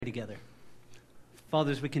Together. Father,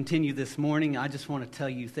 as we continue this morning, I just want to tell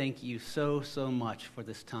you thank you so much for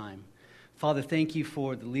this time. Father, thank you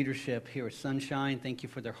for the leadership here at Sunshine. Thank you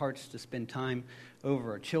for their hearts to spend time over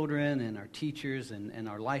our children and our teachers and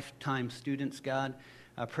our lifetime students, God.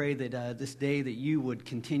 I pray that this day that you would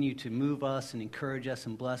continue to move us and encourage us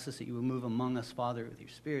and bless us, that you would move among us, Father, with your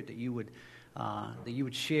Spirit, that you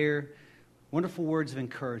would share wonderful words of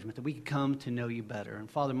encouragement, that we could come to know you better. And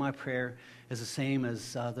Father, my prayer is the same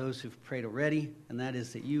as those who've prayed already, and that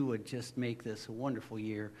is that you would just make this a wonderful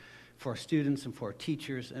year for our students and for our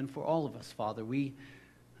teachers and for all of us, Father. We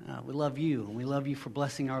love you, and we love you for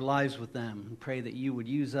blessing our lives with them. And pray that you would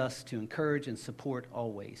use us to encourage and support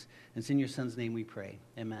always. And it's in your Son's name we pray.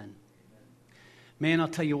 Amen. Man, I'll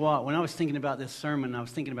tell you what, when I was thinking about this sermon, I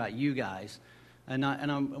was thinking about you guys. When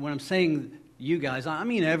I'm saying you guys, I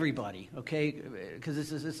mean everybody, okay? Because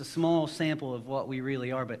it's a small sample of what we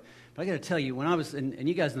really are. But I got to tell you, when I was, and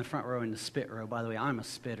you guys in the front row and the spit row, by the way, I'm a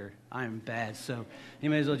spitter. I am bad, so you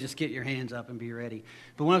may as well just get your hands up and be ready.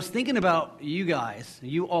 But when I was thinking about you guys,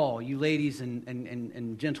 you all, you ladies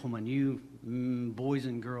and gentlemen, you boys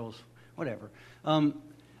and girls, whatever,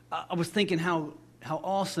 I was thinking how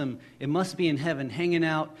awesome it must be in heaven, hanging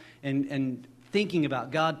out and thinking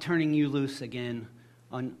about God turning you loose again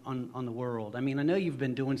on the world. I mean, I know you've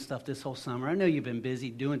been doing stuff this whole summer. I know you've been busy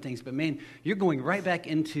doing things, but man, you're going right back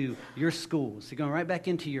into your schools. You're going right back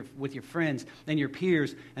into with your friends and your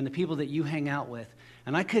peers and the people that you hang out with.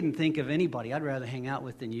 And I couldn't think of anybody I'd rather hang out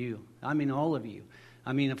with than you. I mean, all of you.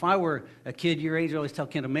 I mean, if I were a kid your age, I always tell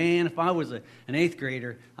Kendall, man, if I was an eighth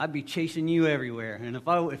grader, I'd be chasing you everywhere. And if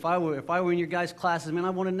I were in your guys' classes, man, I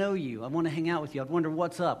want to know you. I want to hang out with you. I'd wonder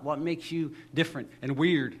what's up, what makes you different and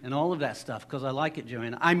weird and all of that stuff, because I like it,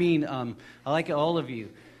 Joanna. I mean, I like it, all of you.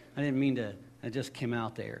 I didn't mean to. It just came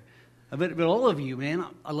out there. But all of you, man,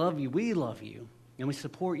 I love you. We love you, and we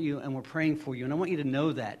support you, and we're praying for you. And I want you to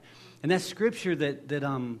know that. And that scripture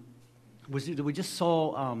that we just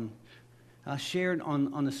saw. Shared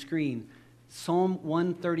on the screen, Psalm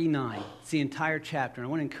 139. It's the entire chapter. And I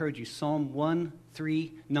want to encourage you, Psalm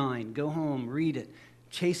 139. Go home, read it,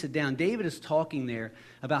 chase it down. David is talking there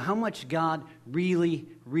about how much God really,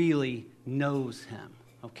 really knows him,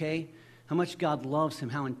 okay? How much God loves him,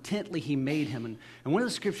 how intently he made him. And one of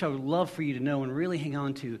the scriptures I would love for you to know and really hang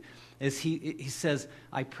on to is he says,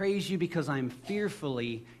 I praise you because I am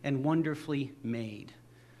fearfully and wonderfully made.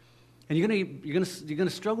 And you're going to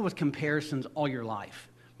struggle with comparisons all your life.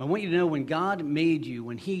 But I want you to know when God made you,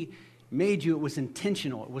 when he made you, it was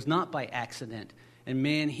intentional. It was not by accident. And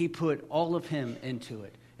man, he put all of him into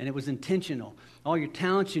it. And it was intentional. All your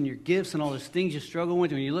talents and your gifts and all those things you struggle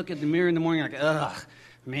with, when you look at the mirror in the morning, you're like, ugh,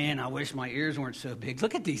 man, I wish my ears weren't so big.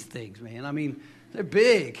 Look at these things, man. I mean, they're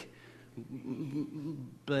big.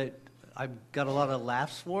 But I've got a lot of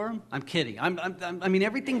laughs for him. I'm kidding. I mean,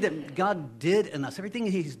 everything that God did in us, everything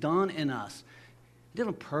that he's done in us, he did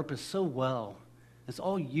on purpose so well. It's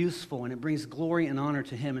all useful, and it brings glory and honor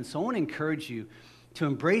to him. And so I want to encourage you to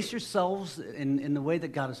embrace yourselves in the way that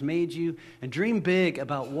God has made you, and dream big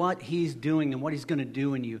about what he's doing and what he's going to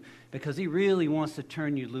do in you, because he really wants to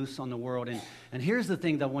turn you loose on the world. And here's the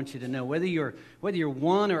thing that I want you to know. Whether you're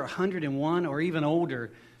 1 or 101 or even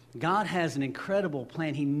older, God has an incredible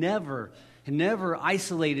plan. He never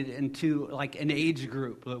isolated into like an age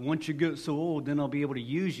group. Once you get so old, then I'll be able to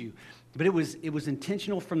use you. But it was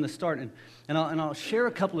intentional from the start. And I'll share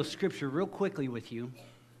a couple of scripture real quickly with you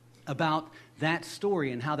about that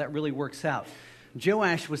story and how that really works out.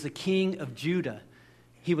 Joash was the king of Judah.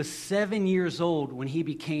 He was 7 years old when he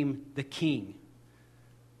became the king.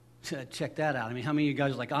 Check that out. I mean, how many of you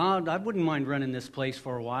guys are like, I wouldn't mind running this place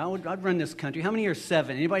for a while. I'd run this country. How many are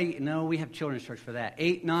 7? Anybody? No, we have children's church for that.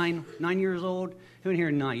 8, 9 years old? Who in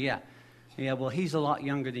here 9? Yeah. Yeah, well, he's a lot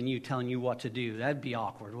younger than you telling you what to do. That'd be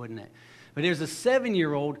awkward, wouldn't it? But there's a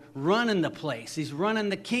 7-year-old running the place. He's running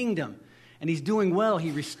the kingdom. And he's doing well.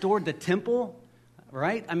 He restored the temple,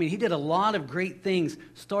 right? I mean, he did a lot of great things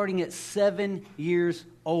starting at 7 years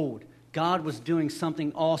old. God was doing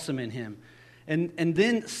something awesome in him. And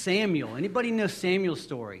then Samuel. Anybody know Samuel's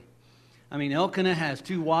story? I mean, Elkanah has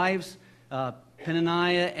 2 wives,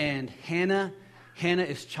 Peninnah and Hannah. Hannah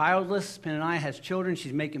is childless. Peninnah has children.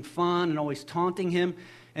 She's making fun and always taunting him.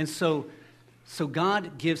 And so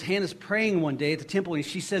God gives, Hannah's praying one day at the temple, and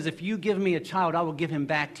she says, if you give me a child, I will give him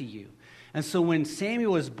back to you. And so when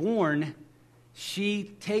Samuel is born,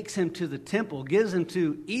 she takes him to the temple, gives him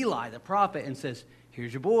to Eli, the prophet, and says,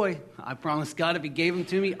 here's your boy. I promised God if he gave him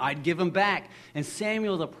to me, I'd give him back. And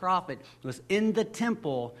Samuel the prophet was in the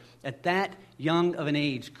temple at that young of an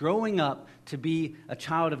age, growing up to be a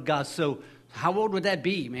child of God. So how old would that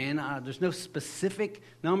be, man? There's no specific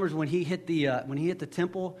numbers when he hit the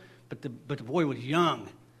temple, but the boy was young.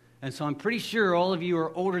 And so I'm pretty sure all of you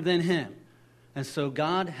are older than him. And so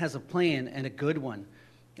God has a plan, and a good one.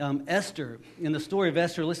 Esther, in the story of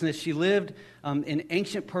Esther, listen to this. She lived in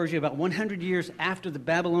ancient Persia about 100 years after the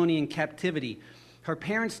Babylonian captivity. Her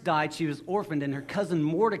parents died. She was orphaned, and her cousin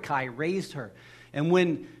Mordecai raised her. And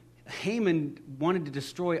when Haman wanted to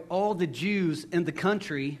destroy all the Jews in the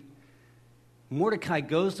country, Mordecai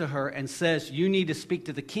goes to her and says, you need to speak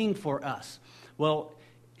to the king for us. Well,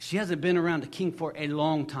 she hasn't been around the king for a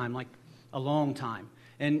long time, like a long time.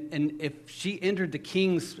 And if she entered the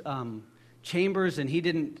king's chambers and he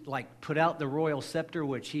didn't put out the royal scepter,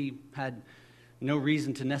 which he had no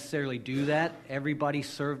reason to necessarily do that. Everybody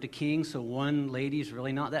served a king, so one lady's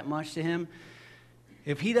really not that much to him.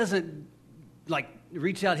 If he doesn't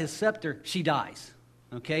reach out his scepter, she dies.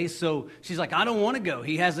 Okay, so she's like, I don't want to go.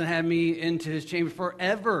 He hasn't had me into his chamber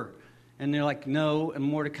forever. And they're like, no. And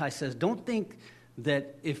Mordecai says, don't think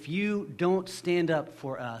that if you don't stand up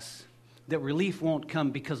for us, that relief won't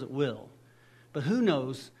come, because it will. But who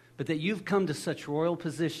knows but that you've come to such royal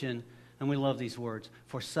position, and we love these words,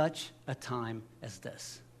 for such a time as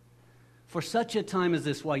this. For such a time as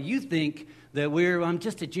this. While you think that I'm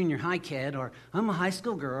just a junior high kid, or I'm a high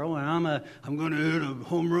school girl, or I'm going to hit a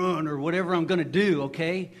home run, or whatever I'm going to do,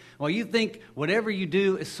 okay? While you think whatever you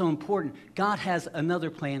do is so important, God has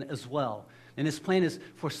another plan as well. And his plan is,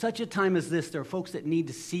 for such a time as this, there are folks that need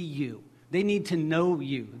to see you. They need to know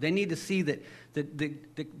you. They need to see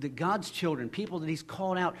that God's children, people that he's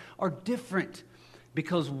called out, are different.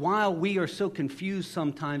 Because while we are so confused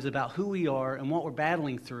sometimes about who we are and what we're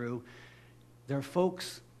battling through, there are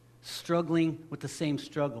folks struggling with the same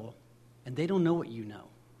struggle, and they don't know what you know.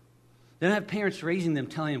 They don't have parents raising them,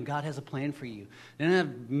 telling them God has a plan for you. They don't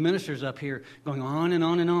have ministers up here going on and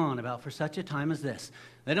on and on about for such a time as this.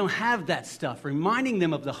 They don't have that stuff, reminding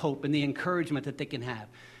them of the hope and the encouragement that they can have.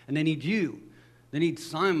 And they need you. They need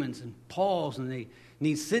Simons and Pauls, and they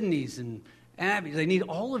need Sydneys and Abby's. They need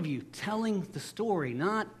all of you telling the story,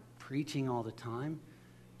 not preaching all the time,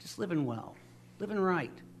 just living well, living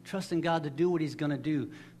right, trusting God to do what he's going to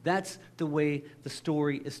do. That's the way the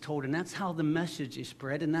story is told, and that's how the message is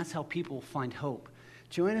spread, and that's how people find hope.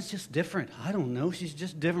 Joanna's just different. I don't know. She's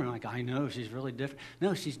just different. I know she's really different.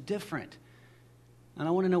 No, she's different. And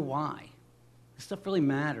I want to know why. This stuff really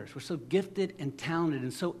matters. We're so gifted and talented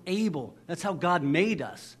and so able. That's how God made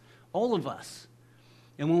us, all of us.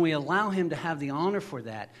 And when we allow him to have the honor for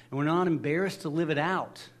that, and we're not embarrassed to live it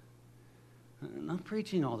out, not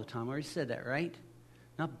preaching all the time. I already said that, right?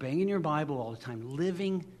 Not banging your Bible all the time.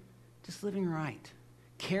 Just living right.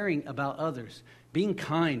 Caring about others. Being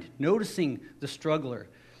kind. Noticing the struggler.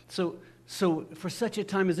 So for such a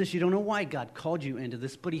time as this, you don't know why God called you into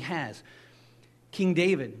this, but he has. King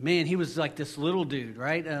David, man, he was like this little dude,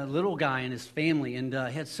 right? A little guy in his family, and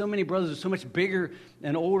he had so many brothers, so much bigger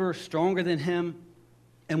and older, stronger than him.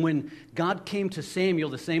 And when God came to Samuel,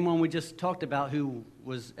 the same one we just talked about, who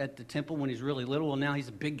was at the temple when he's really little, well, now he's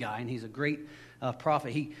a big guy, and he's a great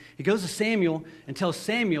prophet. He goes to Samuel and tells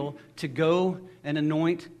Samuel to go and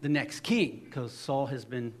anoint the next king, because Saul has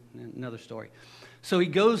been another story. So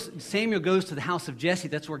Samuel goes to the house of Jesse.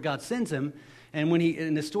 That's where God sends him. And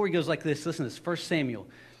the story goes like this. Listen to this, 1 Samuel.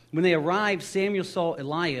 When they arrived, Samuel saw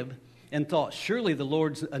Eliab and thought, surely the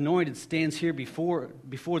Lord's anointed stands here before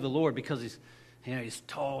the Lord, because he's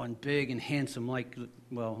tall and big and handsome, like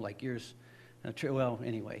yours. Well,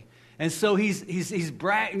 anyway. And so he's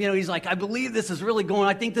bragging, he's like, I believe this is really going,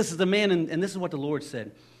 I think this is the man. And this is what the Lord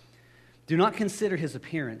said. Do not consider his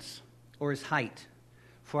appearance or his height,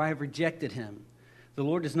 for I have rejected him. The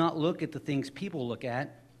Lord does not look at the things people look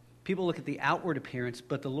at. People look at the outward appearance,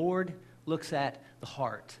 but the Lord looks at the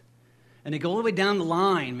heart. And they go all the way down the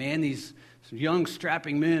line, man, these young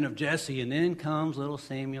strapping men of Jesse, and then comes little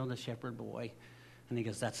Samuel, the shepherd boy, and he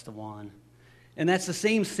goes, that's the one. And that's the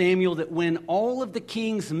same Samuel that when all of the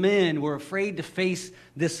king's men were afraid to face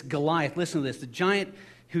this Goliath, listen to this, the giant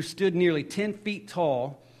who stood nearly 10 feet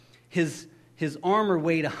tall, his armor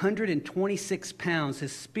weighed 126 pounds.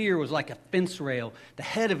 His spear was like a fence rail. The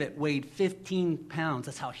head of it weighed 15 pounds.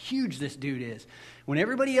 That's how huge this dude is. When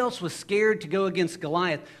everybody else was scared to go against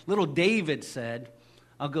Goliath, little David said,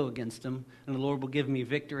 I'll go against him, and the Lord will give me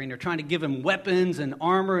victory. And they're trying to give him weapons and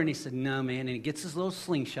armor, and he said, no, man. And he gets his little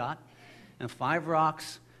slingshot and 5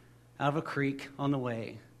 rocks out of a creek on the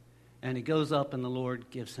way. And he goes up, and the Lord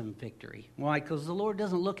gives him victory. Why? Because the Lord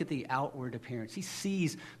doesn't look at the outward appearance. He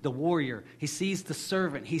sees the warrior. He sees the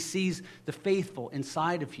servant. He sees the faithful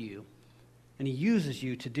inside of you. And he uses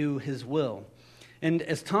you to do his will. And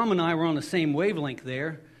as Tom and I were on the same wavelength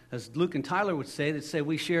there, as Luke and Tyler would say, they'd say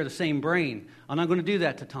we share the same brain. I'm not going to do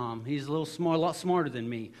that to Tom. He's a lot smarter than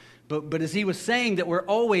me. But as he was saying that we're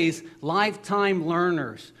always lifetime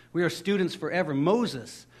learners. We are students forever.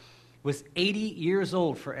 Moses was 80 years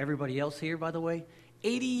old for everybody else here, by the way.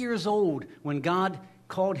 80 years old when God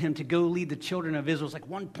called him to go lead the children of Israel. It's like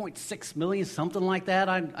 1.6 million, something like that.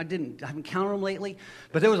 I haven't counted them lately,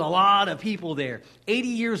 but there was a lot of people there. 80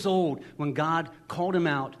 years old when God called him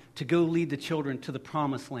out to go lead the children to the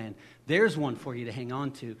promised land. There's one for you to hang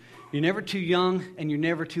on to. You're never too young and you're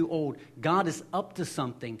never too old. God is up to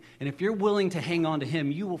something, and if you're willing to hang on to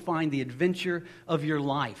him, you will find the adventure of your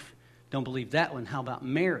life. Don't believe that one. How about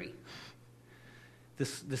Mary?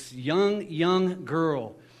 This young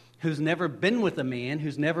girl who's never been with a man,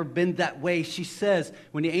 who's never been that way, she says,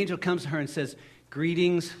 when the angel comes to her and says,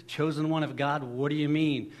 "Greetings, chosen one of God," what do you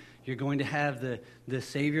mean? You're going to have the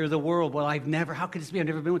Savior of the world. Well, how could this be? I've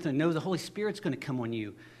never been with him. No, the Holy Spirit's going to come on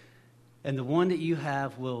you. And the one that you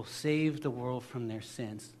have will save the world from their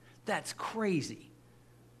sins. That's crazy.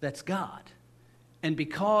 That's God. And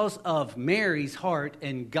because of Mary's heart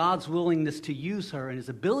and God's willingness to use her and his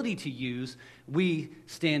ability to use, we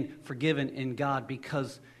stand forgiven in God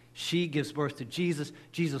because she gives birth to Jesus.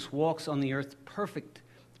 Jesus walks on the earth,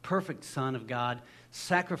 perfect Son of God,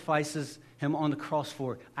 sacrifices him on the cross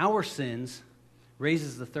for our sins,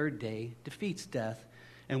 raises the third day, defeats death,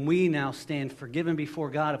 and we now stand forgiven before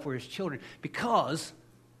God if we're his children because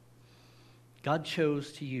God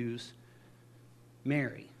chose to use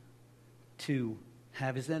Mary to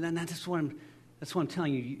have his, and that's what I'm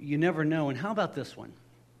telling you. You never know. And how about this one?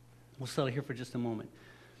 We'll settle here for just a moment.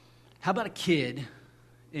 How about a kid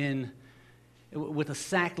with a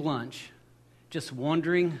sack lunch, just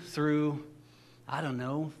wandering through, I don't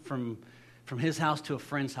know, from his house to a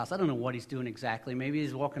friend's house. I don't know what he's doing exactly. Maybe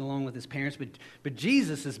he's walking along with his parents, but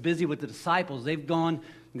Jesus is busy with the disciples. The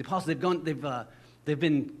apostles. They've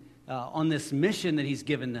been on this mission that he's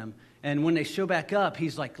given them. And when they show back up,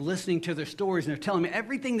 he's like listening to their stories, and they're telling me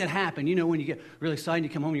everything that happened. You know, when you get really excited, you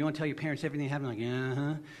come home, you want to tell your parents everything that happened. Like,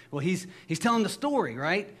 uh-huh. Well, he's telling the story,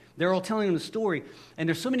 right? They're all telling him the story. And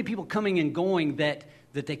there's so many people coming and going that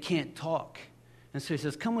they can't talk. And so he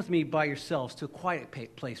says, "Come with me by yourselves to a quiet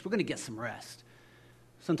place. We're going to get some rest."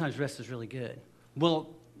 Sometimes rest is really good. Well,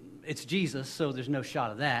 it's Jesus, so there's no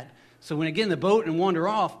shot of that. So when they get in the boat and wander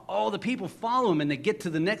off, all the people follow him, and they get to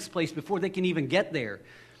the next place before they can even get there.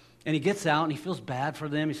 And he gets out, and he feels bad for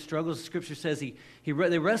them. He struggles. The scripture says he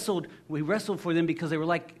wrestled for them because they were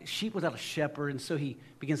like sheep without a shepherd, and so he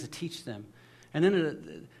begins to teach them. And then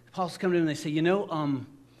the apostles come to him, and they say,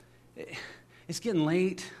 it's getting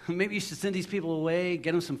late. Maybe you should send these people away,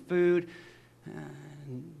 get them some food.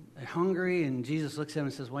 They're hungry, and Jesus looks at them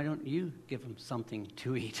and says, "Why don't you give them something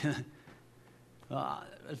to eat?"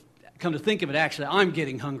 Come to think of it, actually, I'm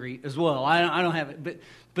getting hungry as well. I don't have it,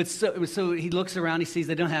 but so he looks around. He sees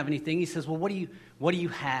they don't have anything. He says, "Well, what do you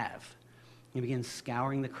have?" He begins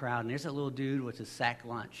scouring the crowd, and there's that little dude with his sack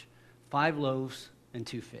lunch, 5 loaves and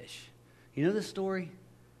 2 fish. You know this story?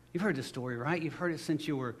 You've heard this story, right? You've heard it since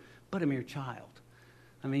you were but a mere child.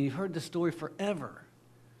 I mean, you've heard the story forever.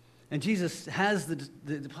 And Jesus has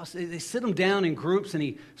they sit them down in groups, and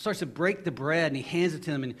he starts to break the bread, and he hands it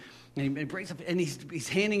to them, and he breaks up, and he's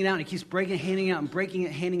handing it out, and he keeps breaking it, handing out, and breaking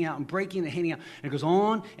it, handing out, and breaking it, handing out. And it goes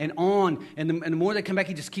on, and the more they come back,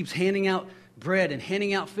 he just keeps handing out bread and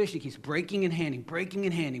handing out fish. He keeps breaking and handing, breaking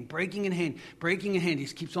and handing, breaking and handing, breaking and handing. He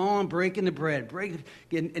just keeps on breaking the bread,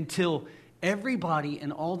 until everybody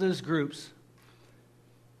in all those groups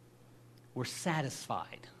were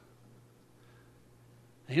satisfied.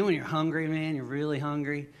 You know when you're hungry, man, you're really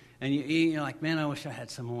hungry, and you eat, you're like, "Man, I wish I had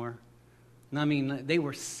some more." And I mean, they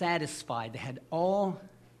were satisfied. They had all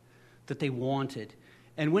that they wanted.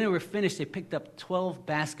 And when they were finished, they picked up 12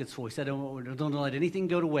 baskets full. He said, "Don't let anything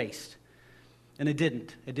go to waste." And it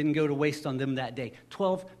didn't. It didn't go to waste on them that day.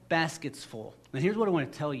 12 baskets full. And here's what I want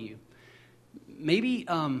to tell you. Maybe,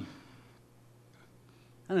 I don't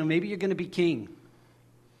know, maybe you're going to be king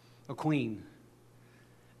or queen.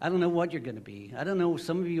 I don't know what you're going to be. I don't know.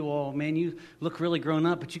 Some of you all, man, you look really grown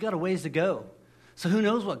up, but you got a ways to go. So who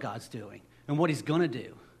knows what God's doing and what he's going to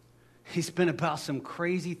do. He's been about some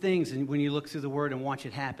crazy things when you look through the Word and watch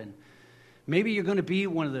it happen. Maybe you're going to be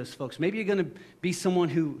one of those folks. Maybe you're going to be someone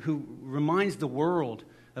who reminds the world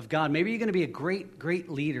of God. Maybe you're going to be a great, great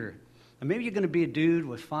leader. And maybe you're going to be a dude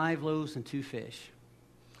with 5 loaves and 2 fish.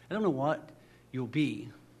 I don't know what you'll be.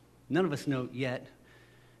 None of us know yet.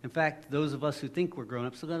 In fact, those of us who think we're grown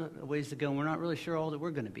up still got a ways to go, and we're not really sure all that we're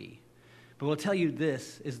going to be. But I'll tell you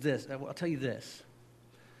this.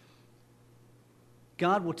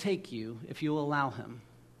 God will take you if you will allow him.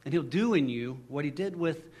 And he'll do in you what he did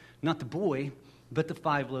with, not the boy, but the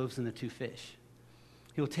 5 loaves and the 2 fish.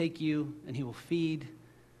 He will take you and he will feed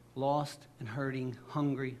lost and hurting,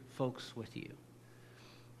 hungry folks with you.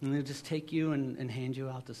 And he'll just take you and hand you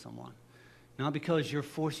out to someone. Not because you're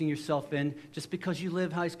forcing yourself in, just because you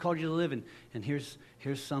live how he's called you to live. And here's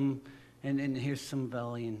some, and here's some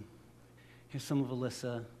Valley, and here's some of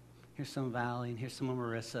Alyssa, here's some of Allie, and here's some of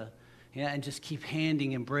Marissa. Yeah, and just keep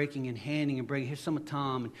handing and breaking and handing and breaking. Here's some of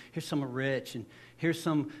Tom, and here's some of Rich, and here's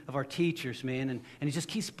some of our teachers, man. And he just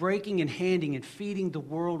keeps breaking and handing and feeding the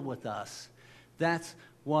world with us. That's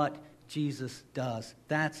what Jesus does.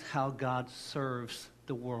 That's how God serves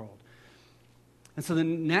the world. And so the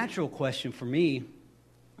natural question for me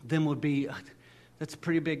then would be, that's a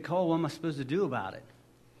pretty big call. What am I supposed to do about it?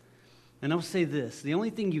 And I'll say this. The only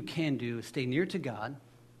thing you can do is stay near to God,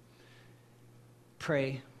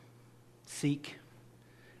 pray, seek,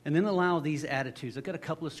 and then allow these attitudes. I've got a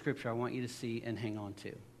couple of scripture I want you to see and hang on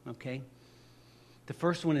to, okay? The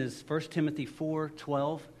first one is 1 Timothy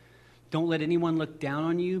 4:12. Don't let anyone look down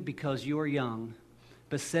on you because you are young,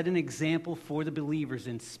 but set an example for the believers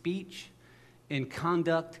in speech, in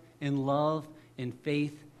conduct, in love, in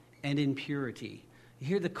faith, and in purity. You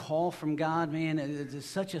hear the call from God, man? It's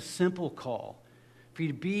such a simple call for you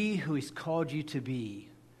to be who he's called you to be.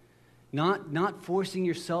 Not forcing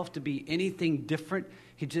yourself to be anything different.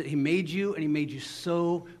 He made you, and he made you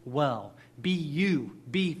so well. Be you.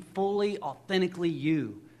 Be fully, authentically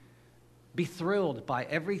you. Be thrilled by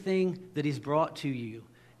everything that he's brought to you,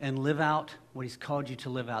 and live out what he's called you to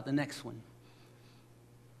live out. The next one.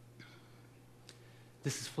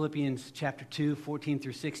 This is Philippians chapter 2, 14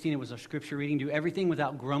 through 16. It was our scripture reading. Do everything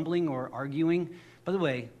without grumbling or arguing. By the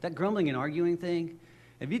way, that grumbling and arguing thing,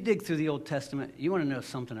 if you dig through the Old Testament, you want to know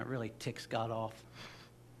something that really ticks God off.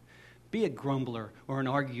 Be a grumbler or an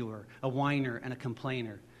arguer, a whiner and a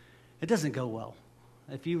complainer. It doesn't go well.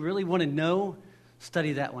 If you really want to know,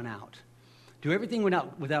 study that one out. Do everything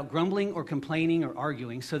without grumbling or complaining or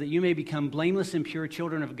arguing, so that you may become blameless and pure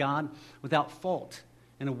children of God without fault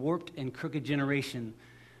in a warped and crooked generation.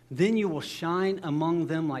 Then you will shine among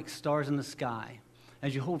them like stars in the sky,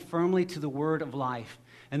 as you hold firmly to the word of life.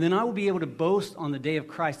 And then I will be able to boast on the day of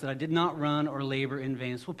Christ that I did not run or labor in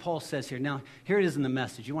vain. That's what Paul says here. Now, here it is in the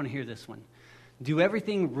message. You want to hear this one. Do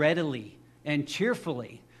everything readily and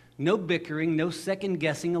cheerfully. No bickering, no second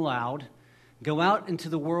guessing allowed. Go out into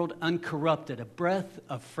the world uncorrupted, a breath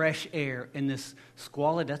of fresh air in this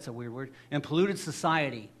squalid, that's a weird word, and polluted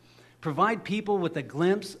society. Provide people with a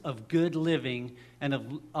glimpse of good living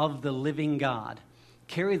and of the living God.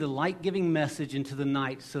 Carry the light-giving message into the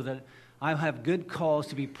night so that I have good cause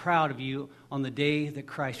to be proud of you on the day that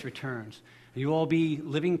Christ returns. You all be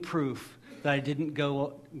living proof that I didn't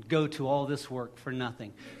go to all this work for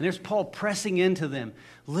nothing. And there's Paul pressing into them.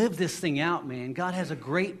 Live this thing out, man. God has a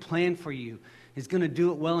great plan for you. He's going to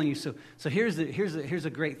do it well in you. So here's a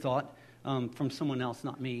great thought from someone else,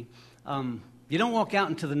 not me. You don't walk out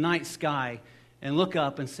into the night sky and look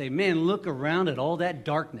up and say, man, look around at all that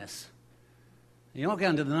darkness. You walk out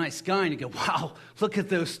into the night sky and you go, wow, look at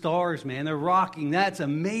those stars, man. They're rocking. That's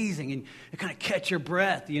amazing. And you kind of catch your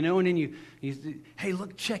breath, you know, and then you hey,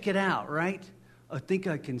 look, check it out, right? I think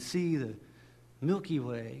I can see the Milky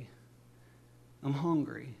Way. I'm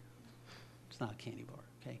hungry. It's not a candy bar,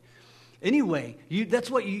 okay? Anyway, that's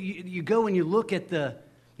what you go and you look at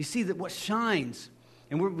you see that what shines.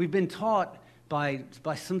 And we've been taught by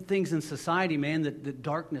some things in society, man, that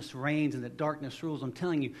darkness reigns and that darkness rules. I'm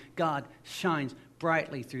telling you, God shines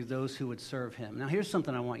brightly through those who would serve him. Now, here's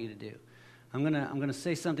something I want you to do. I'm gonna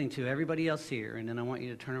say something to everybody else here, and then I want you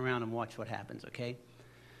to turn around and watch what happens, okay?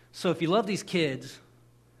 So if you love these kids,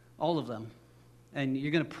 all of them, and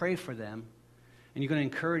you're going to pray for them, and you're going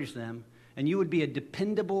to encourage them, and you would be a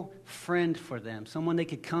dependable friend for them, someone they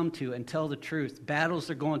could come to and tell the truth. Battles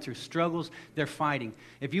they're going through, struggles they're fighting.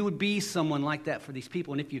 If you would be someone like that for these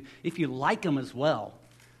people, and if you like them as well,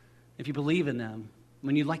 if you believe in them,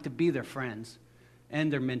 when you'd like to be their friends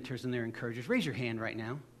and their mentors and their encouragers, raise your hand right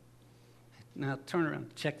now. Now turn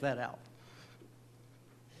around, check that out.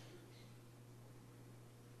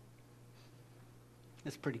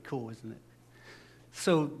 That's pretty cool, isn't it?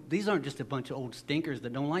 So these aren't just a bunch of old stinkers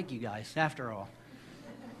that don't like you guys, after all.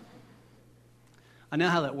 I know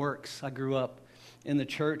how that works. I grew up in the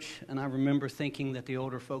church, and I remember thinking that the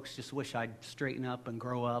older folks just wish I'd straighten up and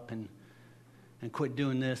grow up and quit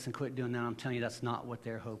doing this and quit doing that. I'm telling you, that's not what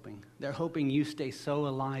they're hoping. They're hoping you stay so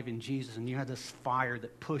alive in Jesus and you have this fire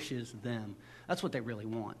that pushes them. That's what they really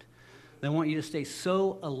want. They want you to stay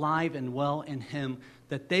so alive and well in him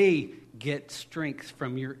that they get strength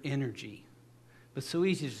from your energy. But so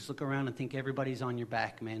easy to just look around and think everybody's on your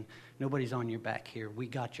back, man. Nobody's on your back here. We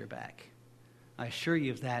got your back. I assure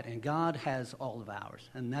you of that, and God has all of ours.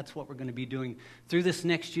 And that's what we're going to be doing through this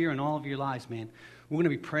next year and all of your lives, man. We're going to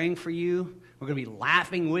be praying for you. We're going to be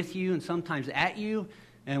laughing with you and sometimes at you.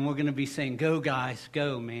 And we're going to be saying, go, guys,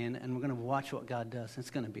 go, man. And we're going to watch what God does. It's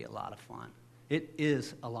going to be a lot of fun. It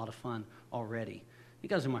is a lot of fun already. You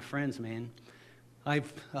guys are my friends, man.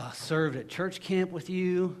 I've served at church camp with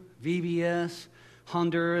you, VBS,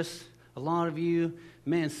 Honduras, a lot of you.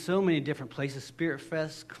 Man, so many different places, Spirit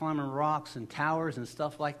Fest, climbing rocks and towers and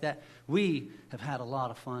stuff like that. We have had a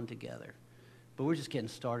lot of fun together. But we're just getting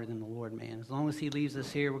started in the Lord, man. As long as he leaves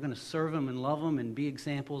us here, we're going to serve him and love him and be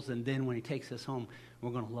examples. And then when he takes us home,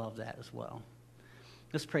 we're going to love that as well.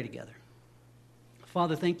 Let's pray together.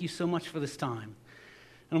 Father, thank you so much for this time.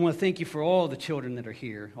 And I want to thank you for all the children that are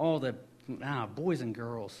here, all the boys and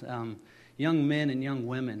girls, young men and young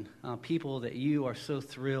women, people that you are so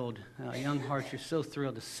thrilled, young hearts, you're so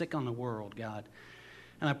thrilled to sick on the world, God.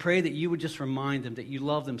 And I pray that you would just remind them that you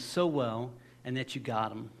love them so well and that you got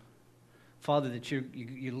them. Father, that you're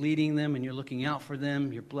leading them and you're looking out for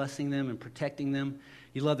them, you're blessing them and protecting them.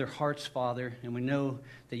 You love their hearts, Father, and we know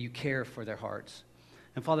that you care for their hearts.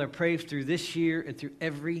 And Father, I pray through this year and through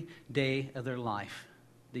every day of their life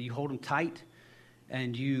that you hold them tight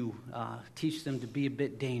and you teach them to be a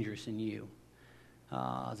bit dangerous in you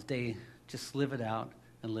as they just live it out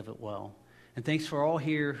and live it well. And thanks for all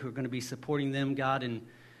here who are going to be supporting them, God, and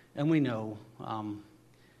we know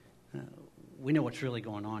what's really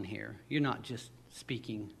going on here. You're not just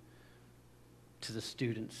speaking to the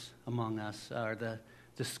students among us or the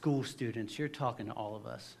school students. You're talking to all of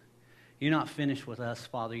us. You're not finished with us,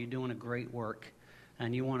 Father. You're doing a great work,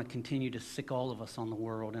 and you want to continue to sick all of us on the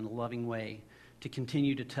world in a loving way, to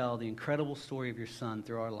continue to tell the incredible story of your Son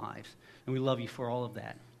through our lives. And we love you for all of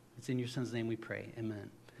that. It's in your Son's name we pray.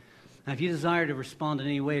 Amen. Now, if you desire to respond in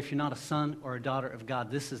any way, if you're not a son or a daughter of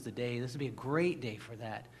God, this is the day. This would be a great day for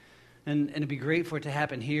that. And it'd be great for it to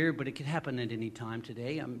happen here, but it can happen at any time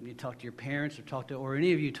today. You talk to your parents or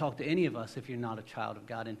any of you talk to any of us if you're not a child of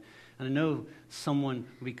God. And I know someone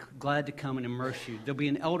will be glad to come and immerse you. There'll be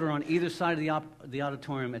an elder on either side of the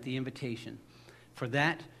auditorium at the invitation. For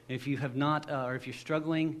that, if you have not, or if you're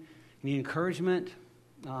struggling, need encouragement,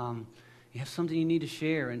 you have something you need to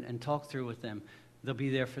share and talk through with them, they'll be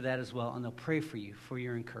there for that as well, and they'll pray for you for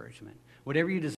your encouragement. Whatever you desire.